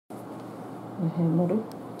hand model.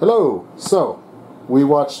 Hello! So, we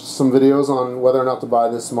watched some videos on whether or not to buy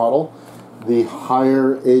this model, the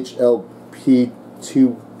Haier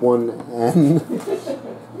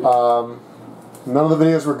HLP21N. None of the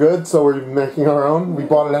videos were good, so we're making our own. We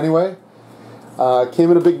bought it anyway. Came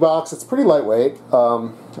in a big box. It's pretty lightweight.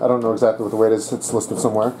 I don't know exactly what the weight is. It's listed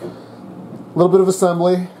somewhere. A little bit of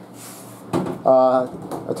assembly.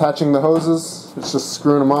 Attaching the hoses. It's just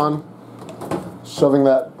screwing them on. Shoving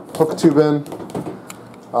that hook tube in.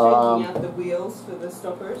 Changing out the wheels for the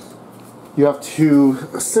stoppers. You have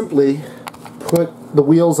to simply put the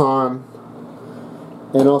wheels on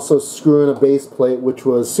and also screw in a base plate, which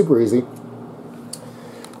was super easy.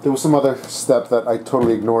 There was some other step that I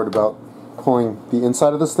totally ignored about pulling the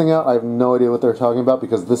inside of this thing out. I have no idea what they're talking about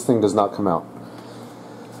because this thing does not come out.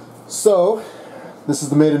 So, this is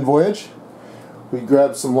the maiden voyage. We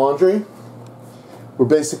grabbed some laundry. We're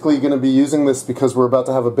basically going to be using this because we're about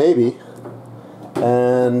to have a baby,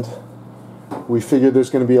 and we figured there's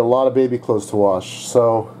going to be a lot of baby clothes to wash.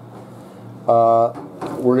 So,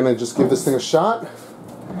 we're going to just give this thing a shot.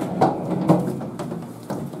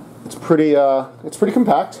 It's pretty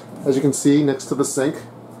compact, as you can see next to the sink.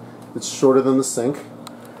 It's shorter than the sink,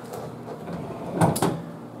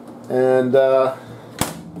 and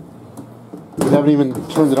we haven't even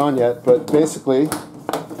turned it on yet. But basically,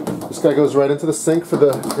 this guy goes right into the sink for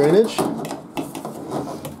the drainage.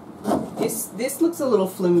 This looks a little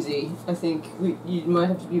flimsy. I think you might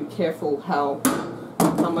have to be careful how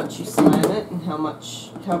much you slam it and how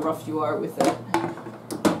rough you are with it.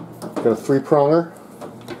 Got a 3-pronger.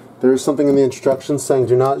 There is something in the instructions saying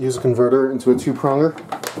do not use a converter into a 2-pronger.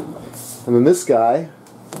 And then this guy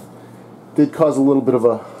did cause a little bit of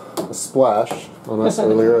a splash on us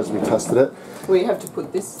earlier as we tested it. Well, you have to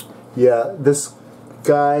put this. Yeah, this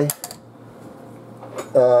guy,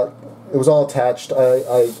 it was all attached.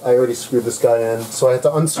 I already screwed this guy in, so I had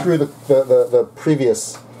to unscrew the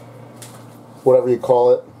previous, whatever you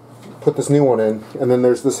call it, put this new one in, and then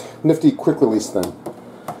there's this nifty quick release thing.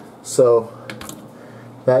 So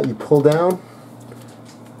that you pull down,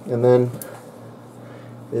 and then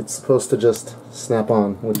it's supposed to just snap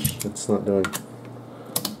on, which it's not doing.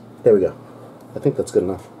 There we go. I think that's good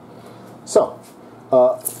enough. So,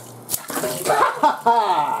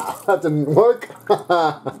 that didn't work.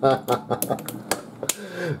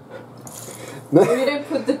 You didn't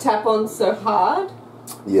put the tap on so hard?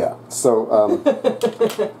 Yeah, so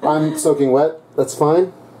I'm soaking wet, that's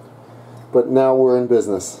fine. But now we're in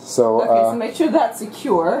business. So, okay, so make sure that's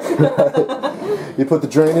secure. You put the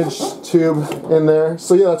drainage tube in there.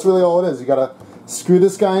 So yeah, that's really all it is. You gotta screw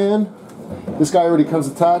this guy in. This guy already comes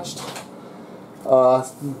attached.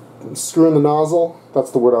 Screw in the nozzle.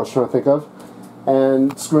 That's the word I was trying to think of.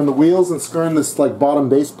 And screw in the wheels and screw in this like bottom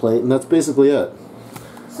base plate, and that's basically it.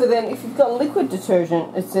 So then if you've got liquid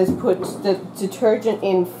detergent, it says put the detergent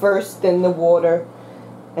in first, then the water,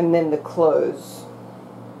 and then the clothes.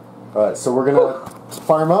 Alright, so we're gonna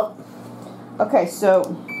fire them up. Okay,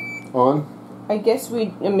 so On. I guess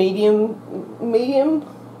a medium,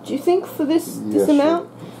 do you think, for this amount? Sure.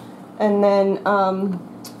 And then,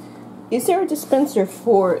 is there a dispenser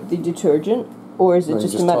for the detergent, or is it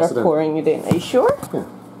just a matter of pouring it in? Are you sure? Yeah,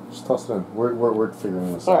 just toss it in. We're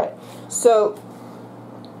figuring this out. Alright, so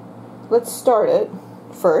let's start it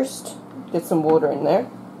first. Get some water in there.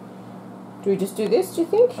 Do we just do this, do you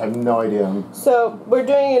think? I have no idea. So, we're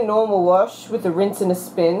doing a normal wash with a rinse and a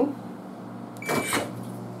spin.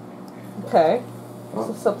 Okay.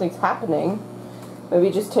 So something's happening. Maybe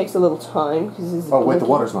it just takes a little time. Because oh, wait, the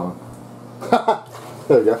water's not on.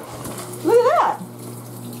 There we go. Look at that!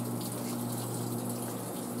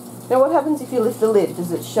 Now what happens if you lift the lid?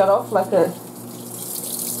 Does it shut off like a...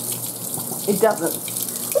 It doesn't.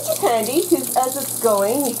 Which is handy, because as it's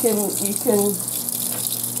going, you can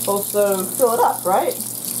also fill it up, right?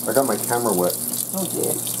 I got my camera wet. Oh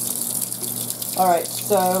dear. Alright,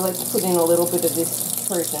 so let's put in a little bit of this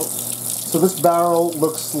detergent. So this barrel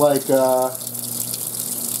looks like, I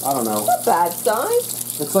don't know. Not bad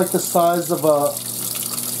size. It's like the size of a...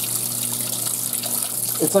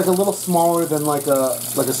 It's like a little smaller than like an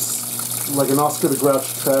Oscar the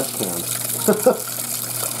Grouch trash can.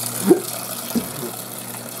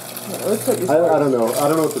 I don't know. I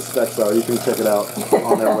don't know what the specs are. You can check it out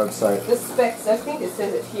on their website. The specs, I think it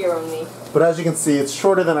says it here on the... But as you can see, it's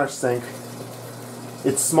shorter than our sink.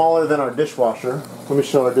 It's smaller than our dishwasher. Let me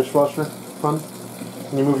show our dishwasher. Fun.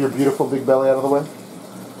 Can you move your beautiful big belly out of the way?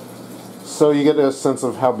 So you get a sense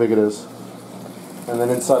of how big it is. And then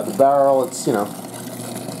inside the barrel, it's, you know,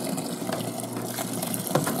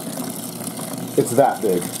 it's that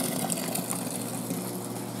big.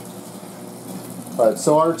 Alright,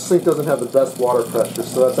 so our sink doesn't have the best water pressure,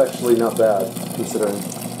 so that's actually not bad, considering.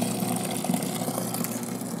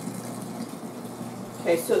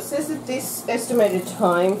 Okay, so it says that this estimated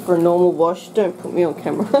time for a normal wash, don't put me on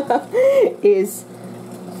camera, is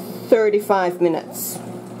 35 minutes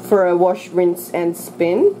for a wash, rinse and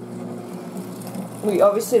spin. We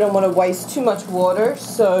obviously don't want to waste too much water,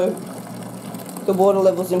 so the water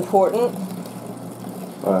level is important.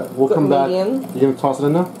 Alright, we'll come back. You're going to toss it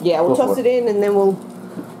in now? Yeah, we'll toss it in and then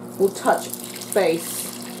we'll touch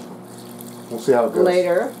base. We'll see how it goes.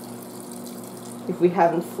 Later, if we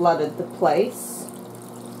haven't flooded the place.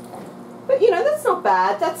 But you know, that's not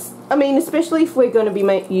bad. That's, I mean, especially if we're going to be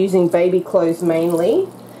using baby clothes mainly.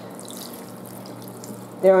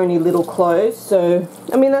 They're only little clothes, so,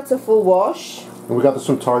 I mean, that's a full wash. And we got this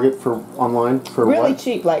from Target for online for really what?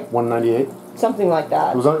 Cheap, like $1.98? Something like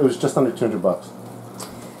that. It was just under $200.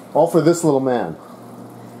 All for this little man.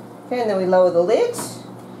 Okay, and then we lower the lid.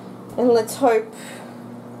 And let's hope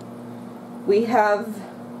we have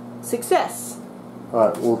success.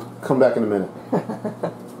 Alright, we'll come back in a minute.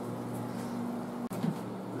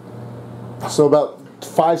 So about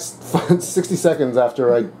 60 seconds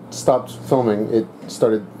after I stopped filming, it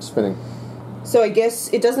started spinning. So I guess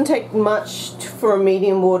it doesn't take much for a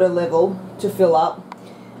medium water level to fill up.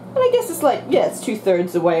 And I guess it's like, yeah, it's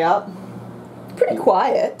 2/3 the way up. Pretty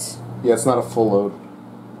quiet. Yeah, it's not a full load.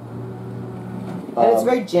 And it's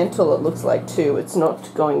very gentle, it looks like, too. It's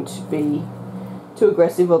not going to be too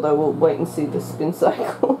aggressive, although we'll wait and see the spin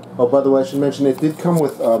cycle. Oh, by the way, I should mention, it did come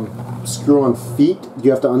with screw-on feet. You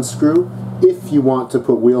have to unscrew if you want to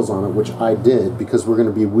put wheels on it, which I did, because we're going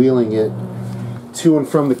to be wheeling it to and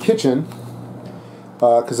from the kitchen,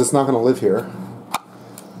 because it's not going to live here.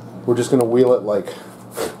 We're just going to wheel it like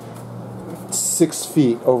 6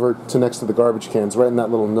 feet over to next to the garbage cans, right in that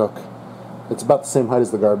little nook. It's about the same height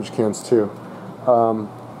as the garbage cans, too.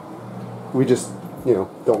 We just, you know,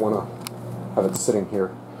 don't want to have it sitting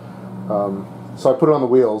here. So I put it on the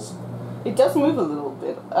wheels. It does move a little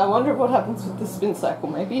bit. I wonder what happens with the spin cycle,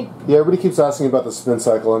 maybe. Yeah, everybody keeps asking about the spin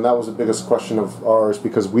cycle, and that was the biggest question of ours,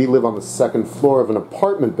 because we live on the 2nd floor of an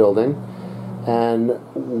apartment building, and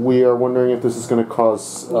we are wondering if this is going to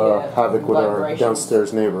cause havoc with our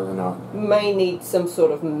downstairs neighbor or not. May need some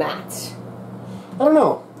sort of mat. I don't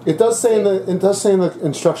know. It does say in the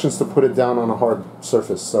instructions to put it down on a hard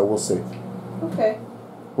surface, so we'll see. Okay.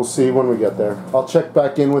 We'll see when we get there. I'll check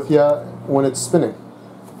back in with you when it's spinning.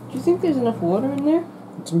 Do you think there's enough water in there?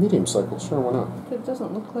 It's a medium cycle, sure, why not? But it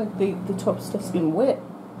doesn't look like the top stuff's been wet.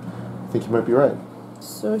 I think you might be right.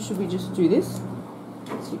 So should we just do this?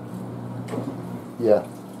 Yeah.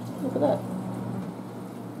 Look at that.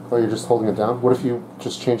 Oh, you're just holding it down? What if you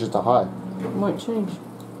just change it to high? It might change.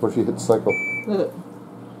 What if you hit cycle? Look.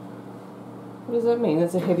 What does that mean?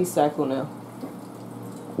 That's a heavy cycle now.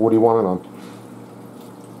 What do you want it on?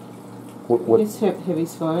 What? Yes,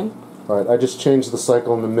 heavy's fine. Alright, I just changed the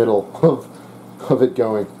cycle in the middle of it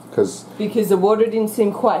going, because the water didn't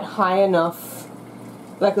seem quite high enough.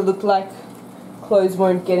 Like it looked like clothes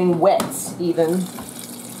weren't getting wet, even.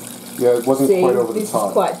 Yeah, it wasn't quite over the top. This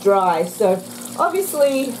is quite dry, so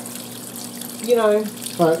obviously, you know,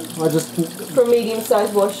 for a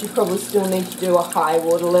medium-sized wash, you probably still need to do a high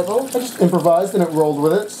water level. I just improvised and it rolled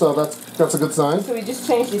with it, so that's a good sign. So we just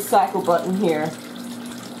changed this cycle button here,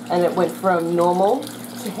 and it went from normal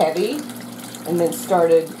to heavy, and then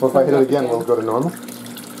started. Well, if I hit it again, will it go to normal?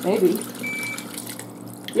 Maybe.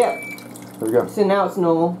 Yeah. There we go. So now it's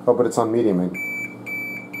normal. Oh, but it's on medium.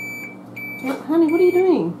 Honey, what are you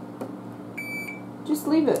doing? Just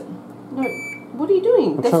leave it. No. What are you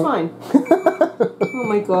doing? That's fine. Oh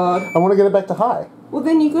my god. I want to get it back to high. Well,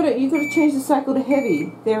 then you gotta change the cycle to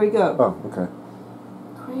heavy. There we go. Oh, okay.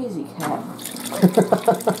 Crazy cat.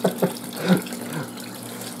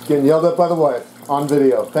 Getting yelled at by the wife on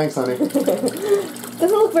video. Thanks, honey.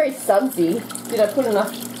 Doesn't look very sudsy. Did I put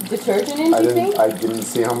enough detergent in? Do you think? I didn't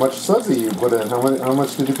see how much sudsy you put in. How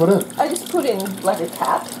much did you put in? I just put in like a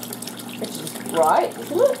cap, which is right,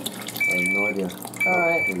 isn't it? I have no idea.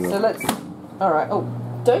 Alright, so let's... Alright, oh,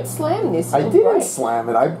 don't slam this. I didn't slam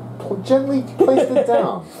it. I gently placed it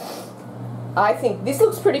down. I think this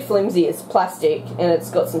looks pretty flimsy. It's plastic, and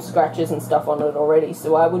it's got some scratches and stuff on it already,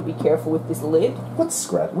 so I would be careful with this lid. What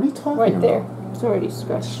scratch? What are you talking about? Right there. It's already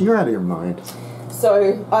scratched. You're out of your mind.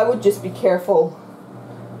 So I would just be careful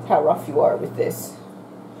how rough you are with this.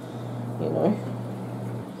 You know?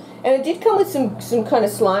 And it did come with some kind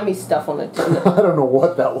of slimy stuff on it, didn't it? I don't know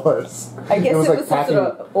what that was. I guess it was like some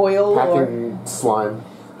sort of oil or slime.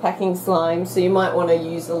 Packing slime. So you might want to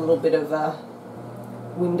use a little bit of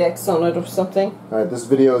Windex on it or something. Alright, this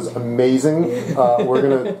video is amazing. We're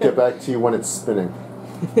going to get back to you when it's spinning.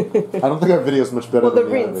 I don't think our video is much better than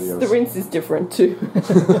the other videos. The rinse is different too.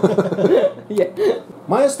 Yeah.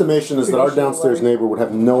 My estimation is that our downstairs neighbor would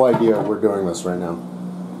have no idea we're doing this right now.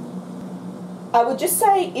 I would just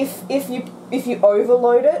say if you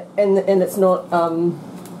overload it and it's not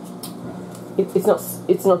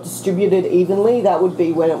it's not distributed evenly, that would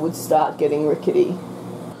be when it would start getting rickety.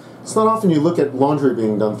 It's not often you look at laundry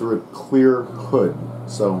being done through a clear hood,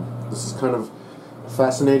 so this is kind of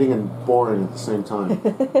fascinating and boring at the same time.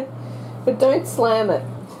 But don't slam it.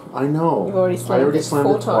 I know. You've already slammed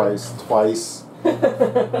it twice.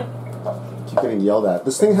 Keep getting yelled at.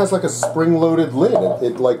 This thing has like a spring-loaded lid.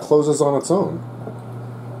 It like closes on its own.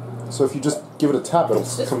 So if you just give it a tap, it'll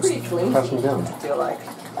come crashing down. I feel like.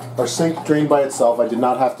 Our sink drained by itself. I did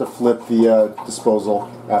not have to flip the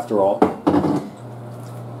disposal after all.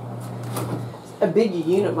 A bigger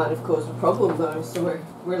unit might have caused a problem though, so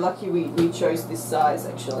we're lucky we chose this size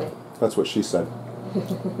actually. That's what she said.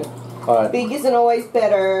 Alright. Big isn't always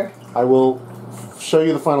better. I will show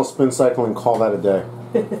you the final spin cycle and call that a day.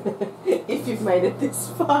 If you've made it this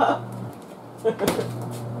far.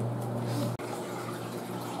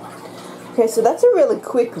 Okay, so that's a really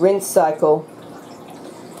quick rinse cycle.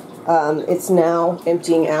 It's now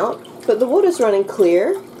emptying out, but the water's running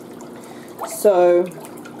clear, so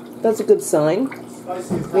that's a good sign.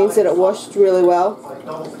 Means that it washed really well.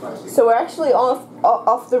 So we're actually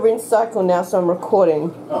off the rinse cycle now, so I'm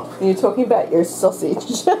recording. Oh. And you're talking about your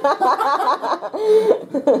sausage.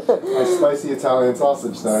 My spicy Italian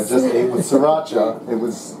sausage that I just ate with sriracha. It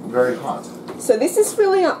was very hot. So this is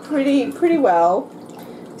filling up pretty well.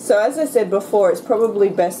 So as I said before, it's probably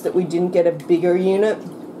best that we didn't get a bigger unit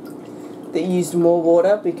that used more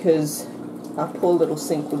water, because our poor little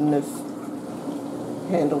sink wouldn't have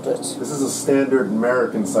handled it. This is a standard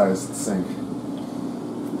American-sized sink.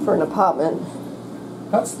 For an apartment.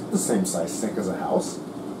 That's the same size sink as a house.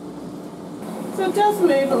 So it does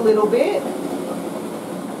move a little bit.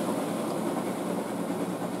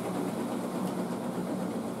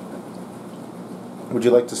 Would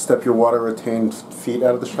you like to step your water-retained feet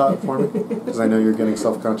out of the shot for me? Because I know you're getting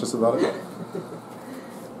self-conscious about it.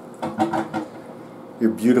 Your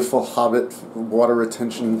beautiful Hobbit water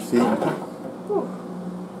retention feet.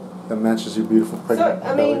 That matches your beautiful pregnant So,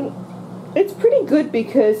 I mean, it's pretty good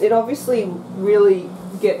because it obviously really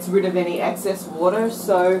gets rid of any excess water.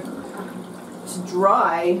 So, to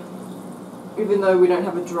dry, even though we don't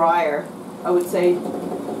have a dryer, I would say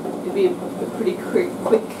it'd be a pretty quick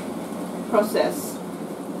process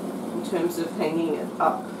in terms of hanging it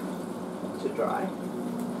up to dry.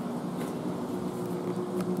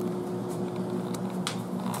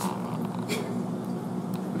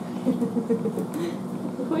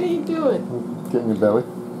 What are you doing? Getting your belly.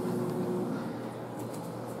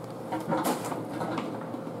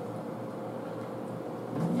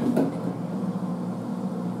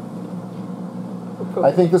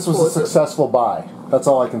 I think this was a successful buy. That's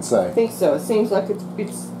all I can say. I think so. It seems like it's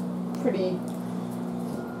pretty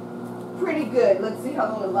good. Let's see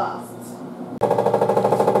how long it lasts.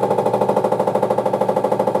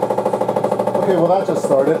 Okay, well that just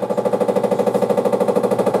started.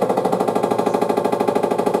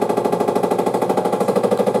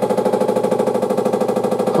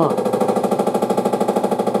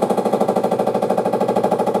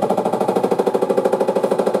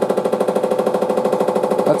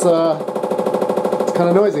 It's kind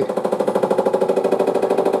of noisy.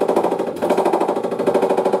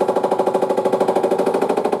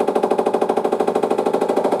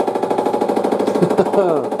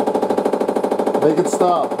 Make it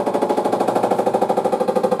stop.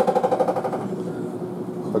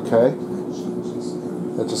 Okay.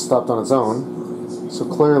 That just stopped on its own. So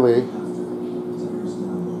clearly,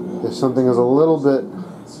 if something is a little bit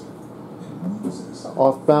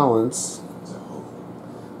off balance,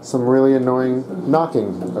 some really annoying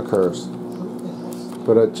knocking occurs.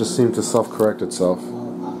 But it just seemed to self-correct itself.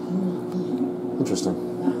 Interesting.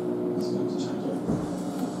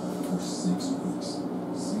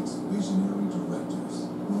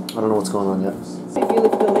 I don't know what's going on yet. If you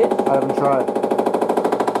lift the lid. I haven't tried.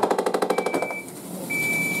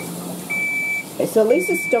 Okay, so at least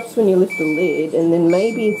it stops when you lift the lid, and then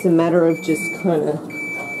maybe it's a matter of just kind of...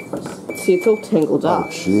 See, it's all tangled up. Oh,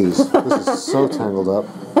 jeez. This is so tangled up.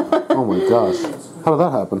 Oh my gosh. How did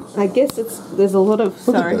that happen? I guess there's a lot of...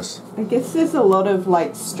 Look at this. I guess there's a lot of,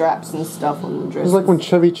 like, straps and stuff on the dress. It's like when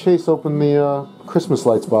Chevy Chase opened the Christmas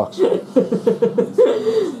lights box. So,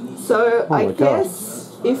 I guess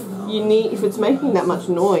if if it's making that much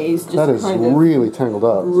noise, just that is kind of really tangled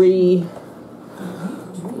up.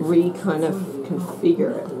 kind of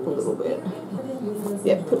configure it a little bit.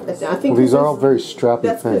 Yeah, put that down. I think these are all very strappy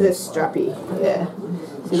that's things. That's because they're strappy. Yeah.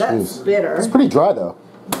 So that's better. It's pretty dry though.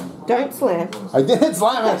 Don't slam. I didn't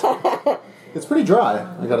slam it. It's pretty dry,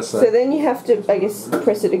 I gotta say. So then you have to, I guess,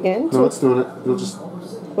 press it again. No, it's doing it. It'll just.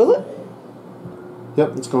 Will it?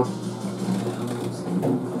 Yep, it's going.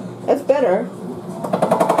 That's better.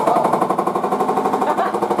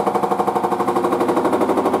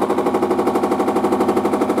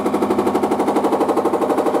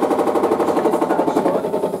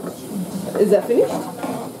 Is that finished?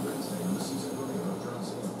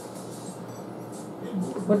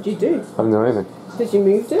 What did you do? I didn't do anything. Because you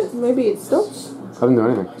moved it? Maybe it stopped? I didn't do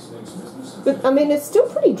anything. But, I mean, it's still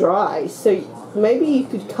pretty dry, so maybe you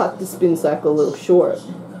could cut the spin cycle a little short.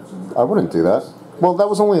 I wouldn't do that. Well, that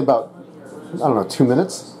was only about, I don't know, 2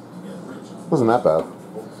 minutes? Wasn't that bad.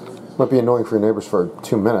 Might be annoying for your neighbors for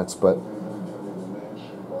 2 minutes, but...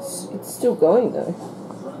 It's still going, though.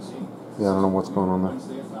 Yeah, I don't know what's going on there.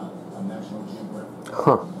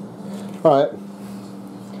 Huh. Alright.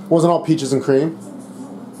 Wasn't all peaches and cream.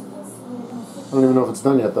 I don't even know if it's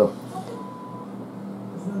done yet, though.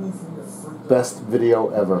 Best video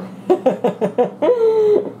ever.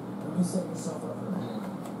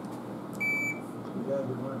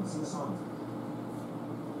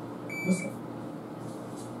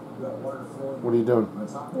 What are you doing?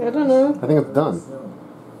 I don't know. I think it's done.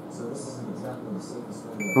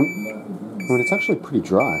 I mean, it's actually pretty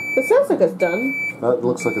dry. It sounds like it's done. That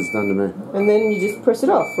looks like it's done to me. And then you just press it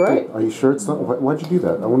off, right? Are you sure it's done? Why'd you do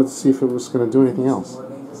that? I wanted to see if it was going to do anything else.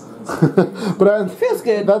 But It feels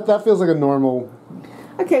good. That feels like a normal...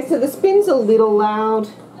 Okay, so the spin's a little loud.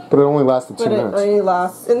 But it only lasted 2 minutes. But it only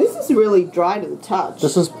lasts... And this is really dry to the touch.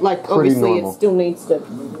 This is like, pretty obviously normal. It still needs to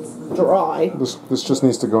dry. This just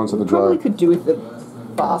needs to go into the dryer. Probably could do with the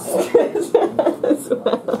basket as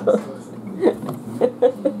well.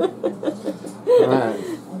 Alright.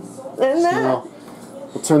 And that... Now,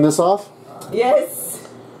 we'll turn this off. Yes.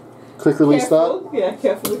 Quick release Careful. that. Yeah,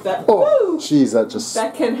 careful with that. Oh, Woo! jeez, that just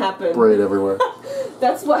That can happen. sprayed everywhere.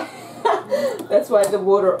 That's why that's why the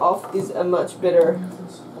water off is a much better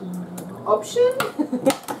option.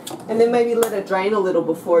 And then maybe let it drain a little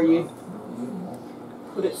before you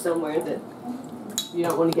put it somewhere that you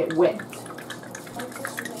don't want to get wet.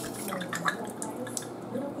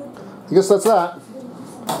 I guess that's that.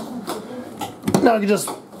 Now I can just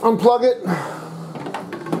unplug it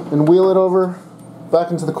and wheel it over back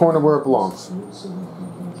into the corner where it belongs.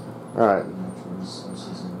 Alright.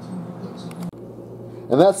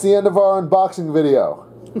 And that's the end of our unboxing video.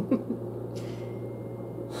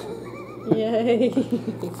 Yay.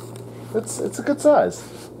 It's a good size.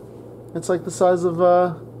 It's like the size of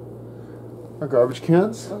our garbage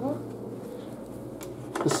cans.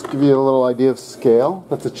 Just to give you a little idea of scale.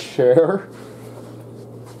 That's a chair.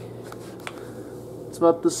 It's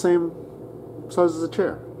about the same size as a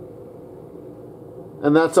chair.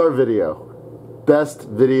 And that's our video. Best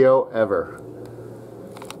video ever.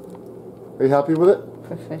 Are you happy with it?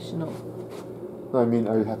 Professional. I mean,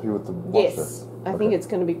 are you happy with the washer? Yes. I think it's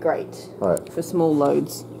going to be great. Alright. For small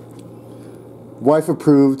loads. Wife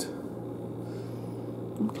approved.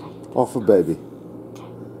 All for baby.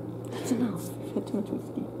 That's enough. You've had too much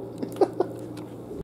whiskey.